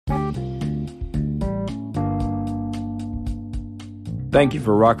Thank you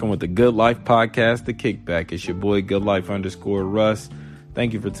for rocking with the Good Life Podcast, The Kickback. It's your boy, GoodLife_Russ.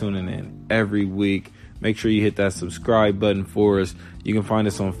 Thank you for tuning in every week. Make sure you hit that subscribe button for us. You can find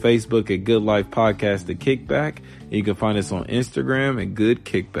us on Facebook at Good Life Podcast, The Kickback. And you can find us on Instagram at Good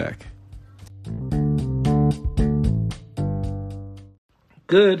Kickback.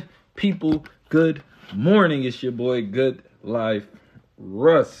 Good people, good morning. It's your boy, Good Life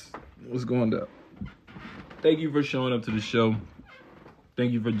Russ. What's going on? Thank you for showing up to the show.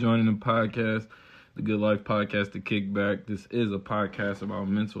 Thank you for joining the podcast, the Good Life Podcast, The Kickback. This is a podcast about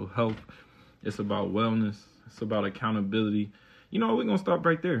mental health. It's about wellness. It's about accountability. You know, we're going to stop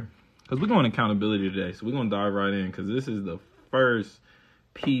right there because we're going accountability today. So we're going to dive right in because this is the first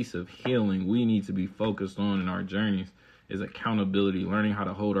piece of healing we need to be focused on in our journeys is accountability, learning how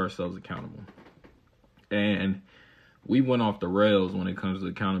to hold ourselves accountable. And we went off the rails when it comes to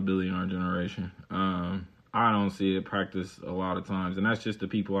accountability in our generation. I don't see it practiced a lot of times, and that's just the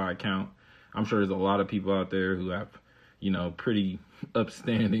people I count. I'm sure there's a lot of people out there who have, pretty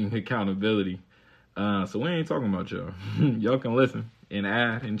upstanding accountability. So we ain't talking about y'all. Y'all can listen and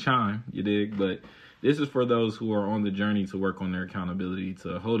add and chime, you dig? But this is for those who are on the journey to work on their accountability,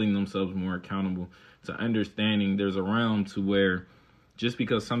 to holding themselves more accountable, to understanding there's a realm to where just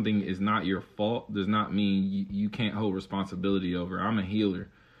because something is not your fault does not mean you can't hold responsibility over. I'm a healer.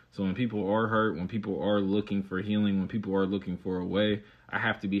 So when people are hurt, when people are looking for healing, when people are looking for a way, I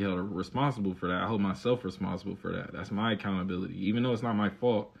have to be held responsible for that. I hold myself responsible for that. That's my accountability. Even though it's not my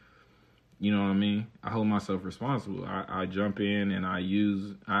fault, you know what I mean? I hold myself responsible. I jump in and I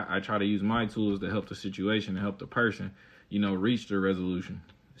try to use my tools to help the situation, to help the person, reach their resolution.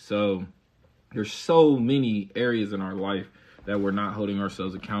 So there's so many areas in our life that we're not holding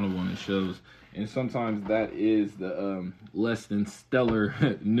ourselves accountable, and it shows. And sometimes that is the less than stellar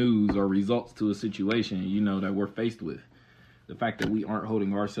news or results to a situation, that we're faced with. The fact that we aren't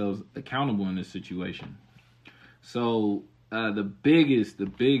holding ourselves accountable in this situation. So the biggest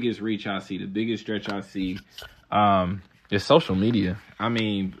reach I see, the biggest stretch I see is social media. I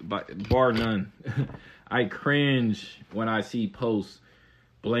mean, bar none. I cringe when I see posts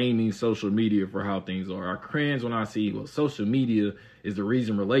blaming social media for how things are. I cringe when I see, social media is the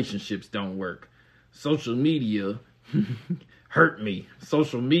reason relationships don't work. Social media hurt me.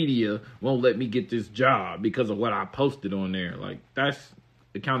 Social media won't let me get this job because of what I posted on there. Like, that's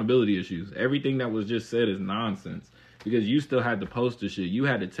accountability issues. Everything that was just said is nonsense because you still had to post this shit. You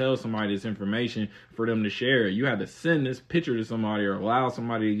had to tell somebody this information for them to share it. You had to send this picture to somebody or allow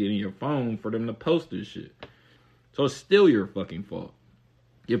somebody to get in your phone for them to post this shit. So it's still your fucking fault.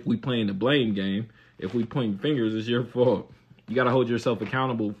 If we playing the blame game, if we pointing fingers, it's your fault. You got to hold yourself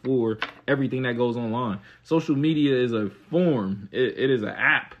accountable for everything that goes online. Social media is a form. It is an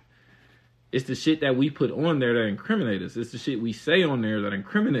app. It's the shit that we put on there that incriminate us. It's the shit we say on there that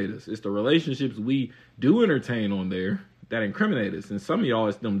incriminate us. It's the relationships we do entertain on there that incriminate us. And some of y'all,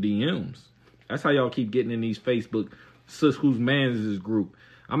 it's them DMs. That's how y'all keep getting in these Facebook sis whose man's is this group.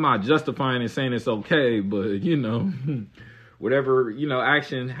 I'm not justifying and saying it's okay, but, whatever,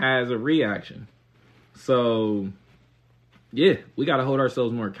 action has a reaction. So, yeah, we got to hold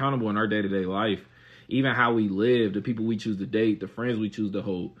ourselves more accountable in our day-to-day life. Even how we live, the people we choose to date, the friends we choose to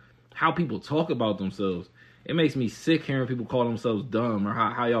hold, how people talk about themselves. It makes me sick hearing people call themselves dumb or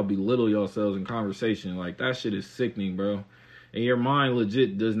how y'all belittle yourselves in conversation. Like, that shit is sickening, bro. And your mind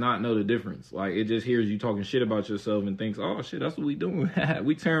legit does not know the difference. Like, it just hears you talking shit about yourself and thinks, oh, shit, that's what we doing.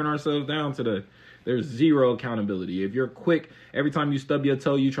 We tearing ourselves down today. There's zero accountability. If you're quick, every time you stub your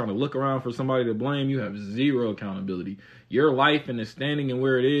toe, you trying to look around for somebody to blame, you have zero accountability. Your life and the standing and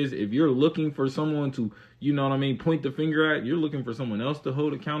where it is, if you're looking for someone to, point the finger at, you're looking for someone else to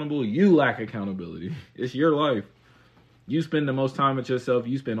hold accountable, you lack accountability. It's your life. You spend the most time with yourself.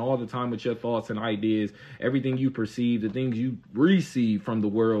 You spend all the time with your thoughts and ideas. Everything you perceive, the things you receive from the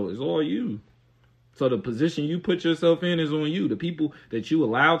world is all you. So the position you put yourself in is on you. The people that you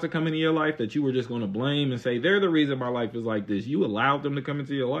allowed to come into your life that you were just going to blame and say, they're the reason my life is like this. You allowed them to come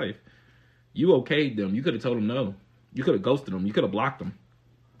into your life. You okayed them. You could have told them no. You could have ghosted them. You could have blocked them.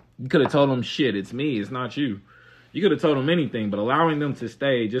 You could have told them, shit, it's me. It's not you. You could have told them anything, but allowing them to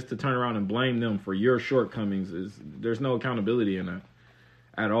stay just to turn around and blame them for your shortcomings there's no accountability in that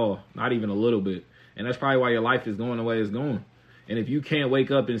at all. Not even a little bit. And that's probably why your life is going the way it's going. And if you can't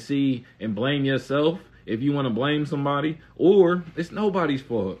wake up and see and blame yourself, if you want to blame somebody, or it's nobody's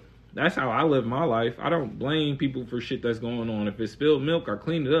fault. That's how I live my life. I don't blame people for shit that's going on. If it's spilled milk, I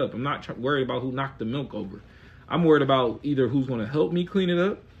clean it up. I'm not worried about who knocked the milk over. I'm worried about either who's going to help me clean it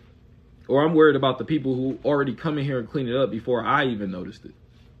up, or I'm worried about the people who already come in here and clean it up before I even noticed it.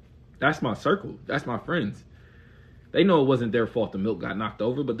 That's my circle. That's my friends. They know it wasn't their fault the milk got knocked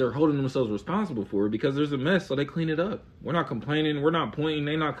over, but they're holding themselves responsible for it because there's a mess, so they clean it up. We're not complaining. We're not pointing.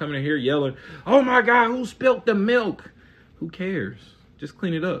 They're not coming in here yelling, oh my God, who spilled the milk? Who cares? Just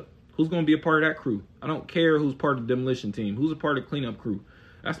clean it up. Who's going to be a part of that crew? I don't care who's part of the demolition team. Who's a part of the cleanup crew?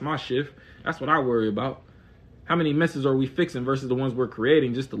 That's my shift. That's what I worry about. How many messes are we fixing versus the ones we're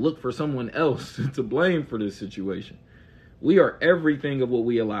creating just to look for someone else to blame for this situation? We are everything of what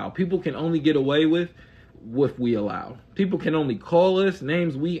we allow. People can only get away with what we allow. People can only call us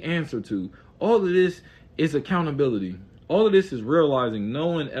names we answer to. All of this is accountability. All of this is realizing no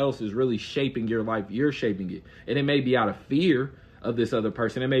one else is really shaping your life. You're shaping it. And it may be out of fear of this other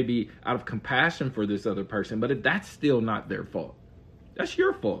person. It may be out of compassion for this other person, but that's still not their fault. That's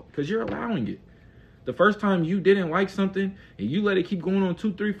your fault because you're allowing it. The first time you didn't like something and you let it keep going on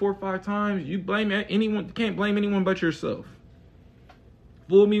 2, 3, 4, 5 times, you blame anyone. You can't blame anyone but yourself.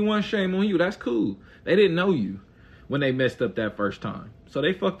 Fool me once, shame on you. That's cool. They didn't know you when they messed up that first time. So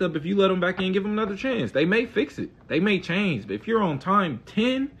they fucked up. If you let them back in, give them another chance. They may fix it. They may change. But if you're on time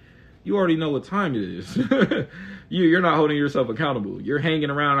 10, you already know what time it is. You're not holding yourself accountable. You're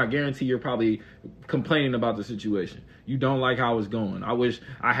hanging around. I guarantee you're probably complaining about the situation. You don't like how it's going. I wish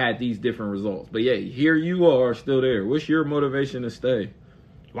I had these different results. But yeah, here you are still there. What's your motivation to stay?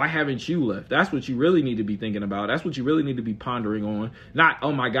 Why haven't you left? That's what you really need to be thinking about. That's what you really need to be pondering on. Not,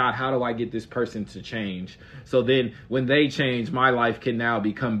 oh my God, how do I get this person to change? So then when they change, my life can now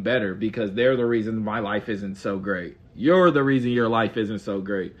become better because they're the reason my life isn't so great. You're the reason your life isn't so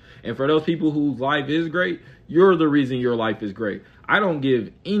great. And for those people whose life is great, you're the reason your life is great. I don't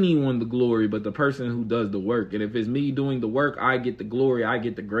give anyone the glory but the person who does the work. And if it's me doing the work, I get the glory, I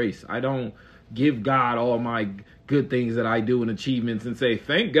get the grace. I don't give God all my good things that I do and achievements and say,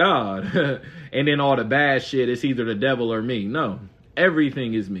 thank God. And then all the bad shit, it's either the devil or me. No,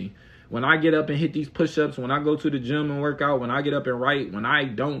 everything is me. When I get up and hit these push-ups, when I go to the gym and work out, when I get up and write, when I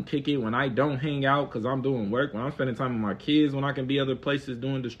don't kick it, when I don't hang out because I'm doing work, when I'm spending time with my kids, when I can be other places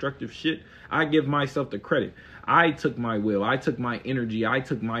doing destructive shit, I give myself the credit. I took my will, I took my energy, I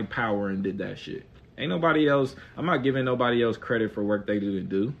took my power and did that shit. Ain't nobody else, I'm not giving nobody else credit for work they didn't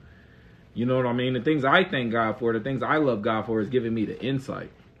do. You know what I mean? The things I thank God for, the things I love God for is giving me the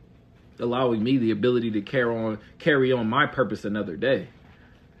insight, allowing me the ability to carry on my purpose another day.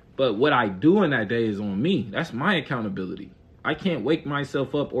 But what I do in that day is on me. That's my accountability. I can't wake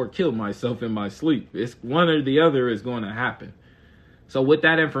myself up or kill myself in my sleep. It's one or the other is going to happen. So with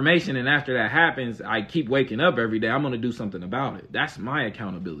that information, and after that happens, I keep waking up every day. I'm going to do something about it. That's my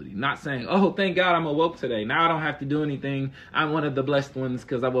accountability. Not saying, oh, thank God I'm awoke today. Now I don't have to do anything. I'm one of the blessed ones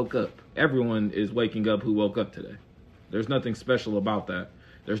because I woke up. Everyone is waking up who woke up today. There's nothing special about that.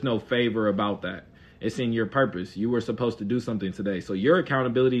 There's no favor about that. It's in your purpose. You were supposed to do something today. So your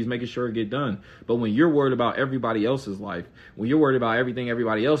accountability is making sure it get done. But when you're worried about everybody else's life, when you're worried about everything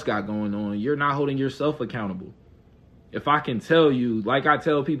everybody else got going on, you're not holding yourself accountable. If I can tell you, like I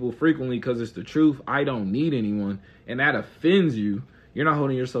tell people frequently because it's the truth, I don't need anyone, and that offends you, you're not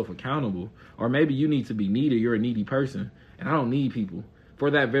holding yourself accountable. Or maybe you need to be needed. You're a needy person, and I don't need people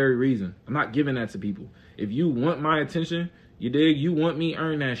for that very reason. I'm not giving that to people. If you want my attention, you dig? You want me,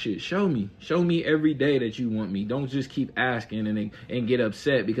 earn that shit. Show me. Show me every day that you want me. Don't just keep asking and get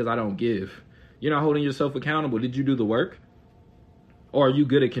upset because I don't give. You're not holding yourself accountable. Did you do the work? Or are you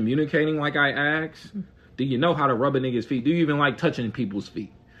good at communicating like I asked? Do you know how to rub a nigga's feet? Do you even like touching people's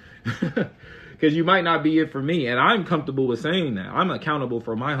feet? Because you might not be it for me. And I'm comfortable with saying that. I'm accountable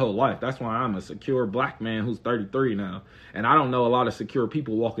for my whole life. That's why I'm a secure black man who's 33 now. And I don't know a lot of secure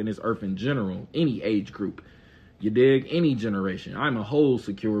people walking this earth in general. Any age group. You dig? Any generation. I'm a whole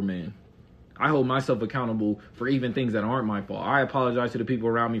secure man. I hold myself accountable for even things that aren't my fault. I apologize to the people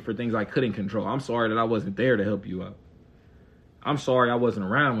around me for things I couldn't control. I'm sorry that I wasn't there to help you out. I'm sorry I wasn't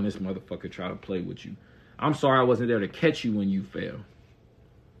around when this motherfucker tried to play with you. I'm sorry I wasn't there to catch you when you fail.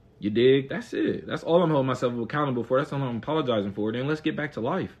 You dig? That's it. That's all I'm holding myself accountable for. That's all I'm apologizing for. Then let's get back to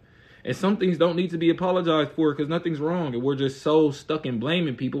life. And some things don't need to be apologized for because nothing's wrong. And we're just so stuck in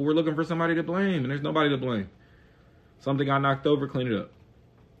blaming people. We're looking for somebody to blame, and there's nobody to blame. Something got knocked over, clean it up.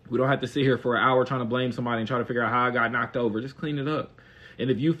 We don't have to sit here for an hour trying to blame somebody and try to figure out how I got knocked over. Just clean it up.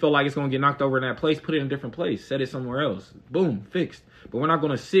 And if you feel like it's going to get knocked over in that place, put it in a different place. Set it somewhere else. Boom, fixed. But we're not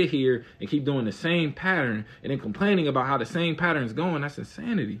going to sit here and keep doing the same pattern and then complaining about how the same pattern is going. That's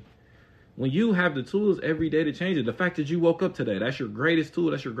insanity. When you have the tools every day to change it, the fact that you woke up today, that's your greatest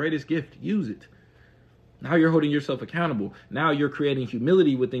tool. That's your greatest gift. Use it. Now you're holding yourself accountable. Now you're creating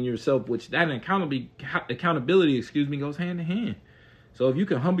humility within yourself, which that accountability, goes hand in hand. So if you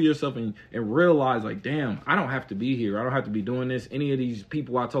can humble yourself and realize, like, damn, I don't have to be here. I don't have to be doing this. Any of these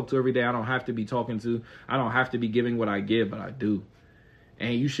people I talk to every day, I don't have to be talking to. I don't have to be giving what I give, but I do.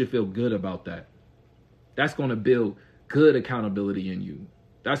 And you should feel good about that. That's going to build good accountability in you.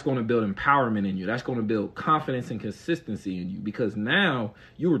 That's going to build empowerment in you. That's going to build confidence and consistency in you, because now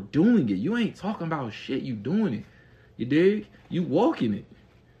you're doing it. You ain't talking about shit. You doing it. You dig? You walking it.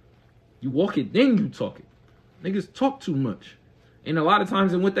 You walk it, then you talk it. Niggas talk too much. And a lot of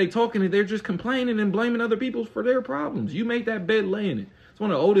times in what they talking, they're just complaining and blaming other people for their problems. You make that bed, lay in it. It's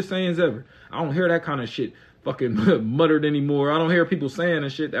one of the oldest sayings ever. I don't hear that kind of shit fucking muttered anymore. I don't hear people saying the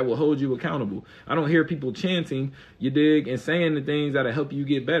shit that will hold you accountable. I don't hear people chanting, you dig, and saying the things that'll help you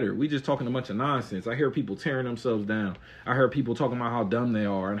get better. We just talking a bunch of nonsense. I hear people tearing themselves down. I hear people talking about how dumb they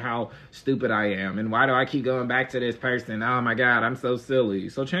are and how stupid I am. And why do I keep going back to this person? Oh my God, I'm so silly.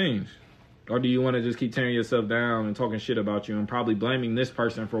 So change. Or do you want to just keep tearing yourself down and talking shit about you and probably blaming this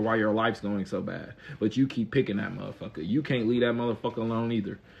person for why your life's going so bad? But you keep picking that motherfucker. You can't leave that motherfucker alone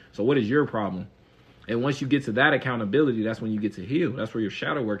either. So what is your problem? And once you get to that accountability, that's when you get to heal. That's where your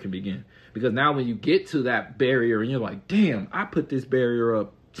shadow work can begin. Because now when you get to that barrier and you're like, damn, I put this barrier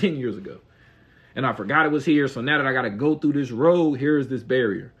up 10 years ago. And I forgot it was here. So now that I got to go through this road, here's this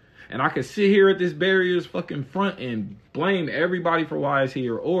barrier. And I can sit here at this barrier's fucking front and blame everybody for why it's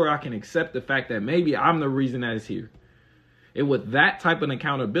here. Or I can accept the fact that maybe I'm the reason that it's here. And with that type of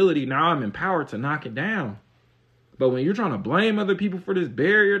accountability, now I'm empowered to knock it down. But when you're trying to blame other people for this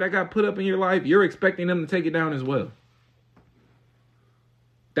barrier that got put up in your life, you're expecting them to take it down as well.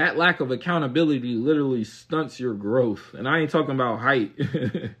 That lack of accountability literally stunts your growth. And I ain't talking about height.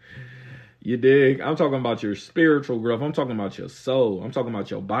 You dig? I'm talking about your spiritual growth. I'm talking about your soul. I'm talking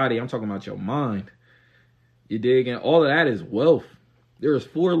about your body. I'm talking about your mind. You dig? And all of that is wealth. There's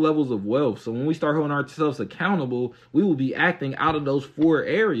 4 levels of wealth. So when we start holding ourselves accountable, we will be acting out of those 4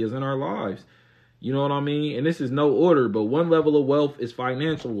 areas in our lives. You know what I mean? And this is no order, but one level of wealth is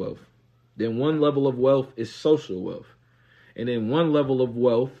financial wealth. Then one level of wealth is social wealth. And then one level of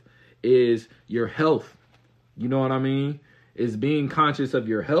wealth is your health. You know what I mean? Is being conscious of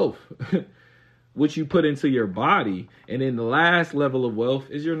your health, what you put into your body. And then the last level of wealth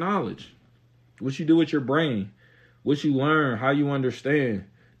is your knowledge, what you do with your brain, what you learn, how you understand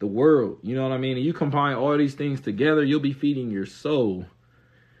the world. You know what I mean? And you combine all these things together, you'll be feeding your soul.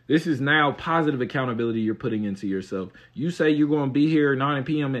 This is now positive accountability you're putting into yourself. You say you're going to be here 9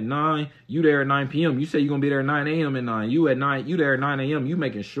 p.m. at 9. You there at 9 p.m. You say you're going to be there at 9 a.m. at 9. You there at 9 a.m. You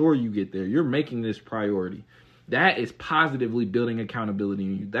making sure you get there. You're making this priority. That is positively building accountability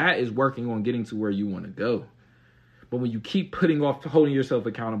in you. That is working on getting to where you want to go. But when you keep putting off holding yourself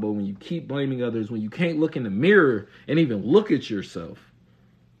accountable, when you keep blaming others, when you can't look in the mirror and even look at yourself,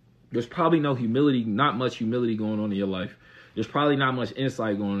 there's probably not much humility going on in your life. There's probably not much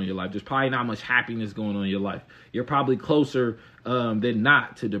insight going on in your life. There's probably not much happiness going on in your life. You're probably closer than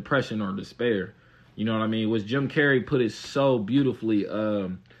not to depression or despair. You know what I mean? Which Jim Carrey put it so beautifully.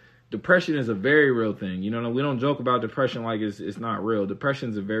 Depression is a very real thing. You know, we don't joke about depression like it's not real. Depression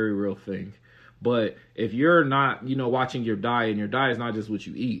is a very real thing. But if you're not, watching your diet, and your diet is not just what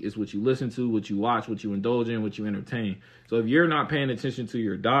you eat, it's what you listen to, what you watch, what you indulge in, what you entertain. So if you're not paying attention to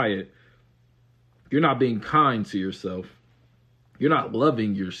your diet, you're not being kind to yourself. You're not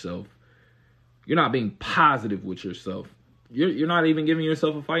loving yourself. You're not being positive with yourself. You're not even giving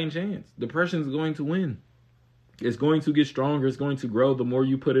yourself a fighting chance. Depression is going to win. It's going to get stronger. It's going to grow the more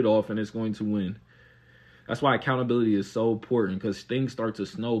you put it off, and it's going to win. That's why accountability is so important, because things start to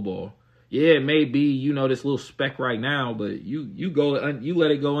snowball. Yeah, it may be, this little speck right now, but you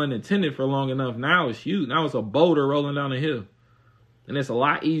let it go unattended for long enough. Now it's huge. Now it's a boulder rolling down a hill. And it's a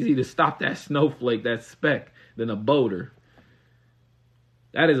lot easier to stop that snowflake, that speck, than a boulder.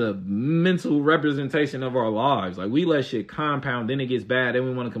 That is a mental representation of our lives. Like, we let shit compound, then it gets bad, then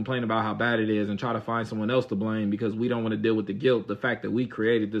we want to complain about how bad it is and try to find someone else to blame because we don't want to deal with the guilt, the fact that we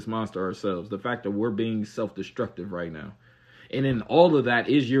created this monster ourselves, the fact that we're being self-destructive right now. And in all of that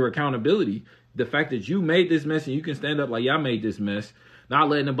is your accountability. The fact that you made this mess and you can stand up like, yeah, I made this mess. Not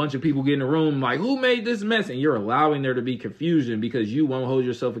letting a bunch of people get in the room like, who made this mess? And you're allowing there to be confusion because you won't hold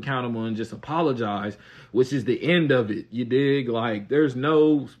yourself accountable and just apologize, which is the end of it. You dig? Like, there's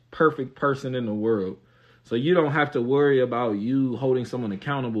no perfect person in the world. So you don't have to worry about you holding someone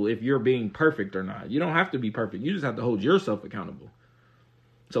accountable if you're being perfect or not. You don't have to be perfect. You just have to hold yourself accountable.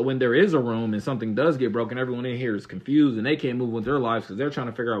 So when there is a room and something does get broken, everyone in here is confused and they can't move with their lives because they're trying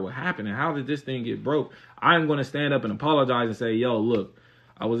to figure out what happened and how did this thing get broke. I'm going to stand up and apologize and say, yo, look,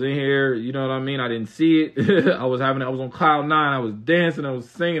 I was in here, you know what I mean? I didn't see it. I was on cloud 9. I was dancing. I was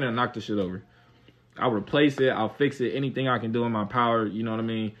singing and I knocked the shit over. I'll replace it. I'll fix it. Anything I can do in my power, you know what I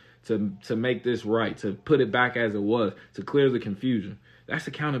mean, to make this right, to put it back as it was, to clear the confusion. That's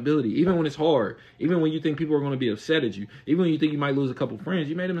accountability. Even when it's hard, even when you think people are going to be upset at you, even when you think you might lose a couple friends,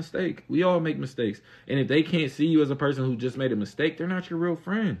 you made a mistake. We all make mistakes. And if they can't see you as a person who just made a mistake, they're not your real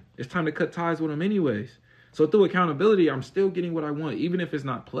friend. It's time to cut ties with them anyways. So through accountability, I'm still getting what I want. Even if it's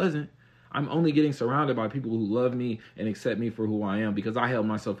not pleasant, I'm only getting surrounded by people who love me and accept me for who I am because I held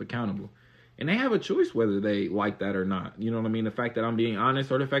myself accountable. And they have a choice whether they like that or not. You know what I mean? The fact that I'm being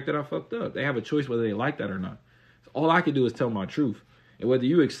honest or the fact that I fucked up. They have a choice whether they like that or not. So all I can do is tell my truth. And whether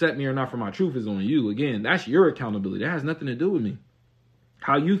you accept me or not for my truth is on you. Again, that's your accountability. That has nothing to do with me.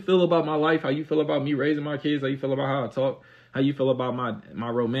 How you feel about my life, how you feel about me raising my kids, how you feel about how I talk, how you feel about my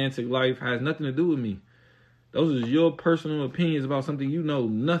romantic life has nothing to do with me. Those are your personal opinions about something you know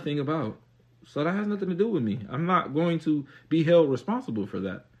nothing about. So that has nothing to do with me. I'm not going to be held responsible for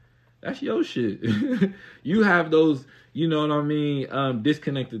that. That's your shit. You have those, you know what I mean,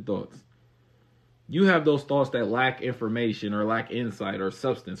 disconnected thoughts. You have those thoughts that lack information or lack insight or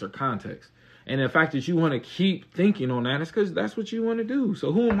substance or context. And the fact that you want to keep thinking on that is because that's what you want to do.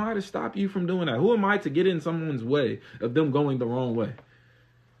 So who am I to stop you from doing that? Who am I to get in someone's way of them going the wrong way?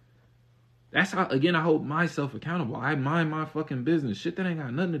 That's how, again, I hold myself accountable. I mind my fucking business. Shit that ain't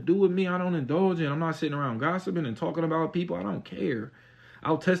got nothing to do with me, I don't indulge in. I'm not sitting around gossiping and talking about people. I don't care.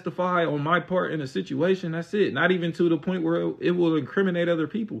 I'll testify on my part in a situation. That's it. Not even to the point where it will incriminate other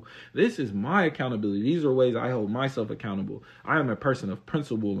people. This is my accountability. These are ways I hold myself accountable. I am a person of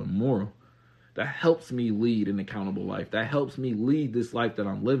principle and moral. That helps me lead an accountable life. That helps me lead this life that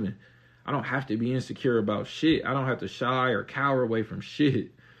I'm living. I don't have to be insecure about shit. I don't have to shy or cower away from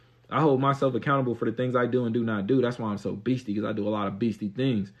shit. I hold myself accountable for the things I do and do not do. That's why I'm so beastie, because I do a lot of beastie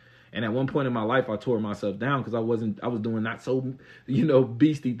things. And at one point in my life, I tore myself down because I was doing not so,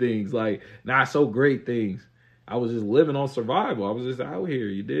 beastie things, like not so great things. I was just living on survival. I was just out here,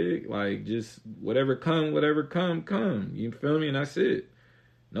 you dig? Like just whatever come. You feel me? And that's it.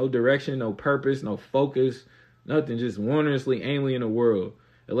 No direction, no purpose, no focus, nothing. Just wandrously, aimlessly in the world.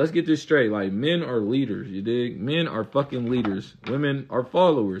 And let's get this straight. Like men are leaders, you dig? Men are fucking leaders. Women are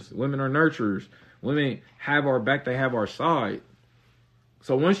followers. Women are nurturers. Women have our back. They have our side.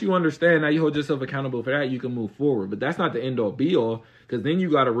 So once you understand that, you hold yourself accountable for that, you can move forward. But that's not the end all be all, because then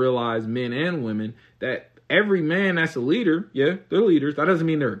you got to realize, men and women, that every man that's a leader, yeah, they're leaders. That doesn't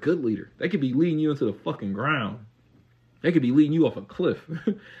mean they're a good leader. They could be leading you into the fucking ground. They could be leading you off a cliff.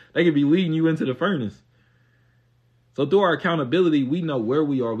 They could be leading you into the furnace. So through our accountability, we know where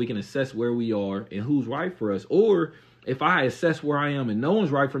we are. We can assess where we are and who's right for us. Or if I assess where I am and no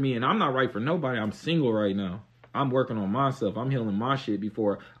one's right for me and I'm not right for nobody, I'm single right now. I'm working on myself. I'm healing my shit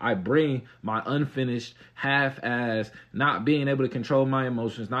before I bring my unfinished, half-ass, not being able to control my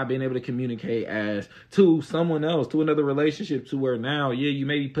emotions, not being able to communicate as to someone else, to another relationship, to where now, yeah, you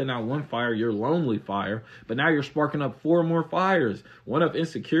may be putting out one fire, your lonely fire, but now you're sparking up 4 more fires. One of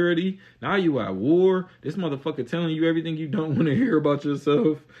insecurity. Now you at war. This motherfucker telling you everything you don't want to hear about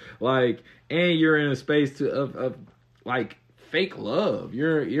yourself. Like, and you're in a space of fake love.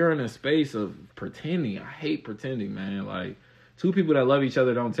 You're in a space of pretending. I hate pretending, man. Like, 2 people that love each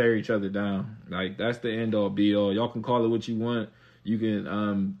other don't tear each other down. Like, that's the end all be all. Y'all can call it what you want. You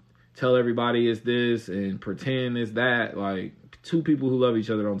can tell everybody it's this and pretend it's that. Like, 2 people who love each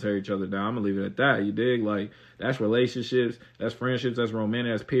other don't tear each other down. I'm gonna leave it at that. You dig? Like, that's relationships, that's friendships, that's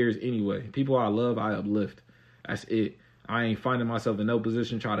romantic, that's peers anyway. People I love, I uplift. That's it. I ain't finding myself in no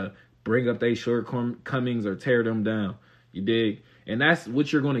position try to bring up their shortcomings or tear them down. You dig? And that's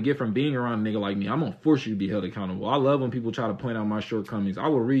what you're going to get from being around a nigga like me. I'm going to force you to be held accountable. I love when people try to point out my shortcomings. I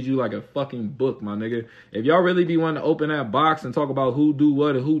will read you like a fucking book, my nigga. If y'all really be wanting to open that box and talk about who do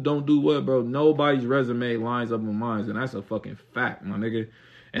what and who don't do what, bro, nobody's resume lines up with mine. And that's a fucking fact, my nigga.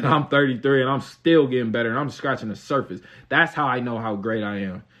 And I'm 33 and I'm still getting better and I'm scratching the surface. That's how I know how great I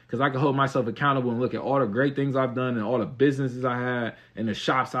am. Because I can hold myself accountable and look at all the great things I've done and all the businesses I had and the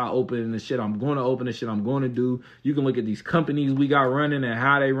shops I opened and the shit I'm going to open, the shit I'm going to do. You can look at these companies we got running and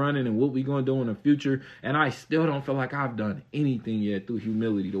how they running and what we going to do in the future. And I still don't feel like I've done anything yet through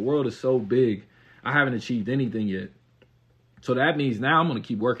humility. The world is so big. I haven't achieved anything yet. So that means now I'm going to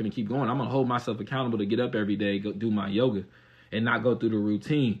keep working and keep going. I'm going to hold myself accountable to get up every day, go do my yoga and not go through the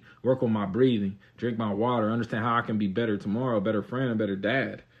routine, work on my breathing, drink my water, understand how I can be better tomorrow, a better friend, a better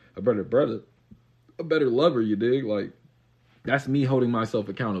dad, a better brother, a better lover, you dig? Like, that's me holding myself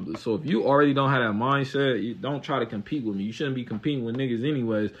accountable. So if you already don't have that mindset, you don't try to compete with me. You shouldn't be competing with niggas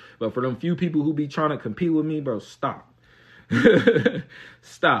anyways. But for them few people who be trying to compete with me, bro, stop.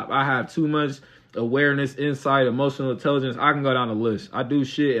 Stop. I have too much awareness, insight, emotional intelligence. I can go down the list. I do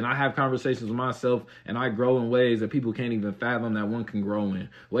shit and I have conversations with myself and I grow in ways that people can't even fathom that one can grow in.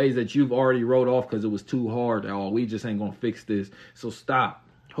 Ways that you've already wrote off because it was too hard. Oh, we just ain't gonna fix this. So stop.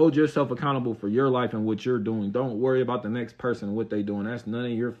 Hold yourself accountable for your life and what you're doing. Don't worry about the next person and what they doing. That's none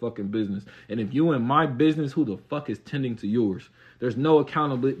of your fucking business. And if you in my business, who the fuck is tending to yours? There's no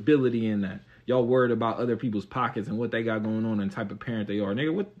accountability in that. Y'all worried about other people's pockets and what they got going on and the type of parent they are.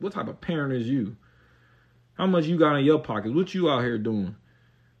 Nigga, what type of parent is you? How much you got in your pockets? What you out here doing?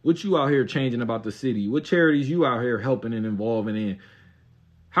 What you out here changing about the city? What charities you out here helping and involving in?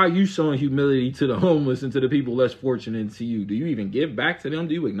 How you showing humility to the homeless and to the people less fortunate to you? Do you even give back to them?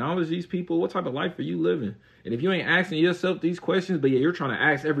 Do you acknowledge these people? What type of life are you living? And if you ain't asking yourself these questions, but you're trying to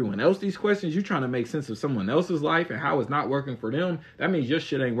ask everyone else these questions, you're trying to make sense of someone else's life and how it's not working for them, that means your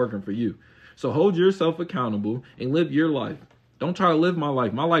shit ain't working for you. So hold yourself accountable and live your life. Don't try to live my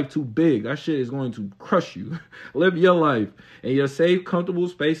life. My life too big. That shit is going to crush you. Live your life in your safe, comfortable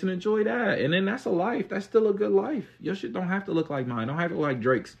space and enjoy that. And then that's a life. That's still a good life. Your shit don't have to look like mine. Don't have to look like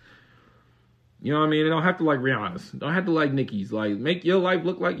Drake's. You know what I mean? It don't have to like Rihanna's. Don't have to like Nicki's. Like, make your life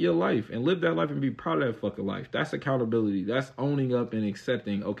look like your life and live that life and be proud of that fucking life. That's accountability. That's owning up and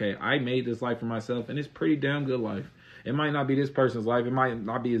accepting, okay, I made this life for myself and it's pretty damn good life. It might not be this person's life. It might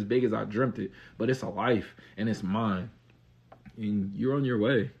not be as big as I dreamt it, but it's a life and it's mine. And you're on your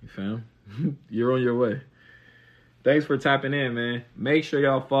way, fam. You're on your way. Thanks for tapping in, man. Make sure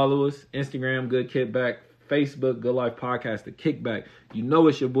y'all follow us. Instagram, Good Kickback. Facebook, Good Life Podcast, The Kickback. You know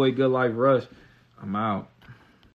it's your boy, Good Life Rush. I'm out.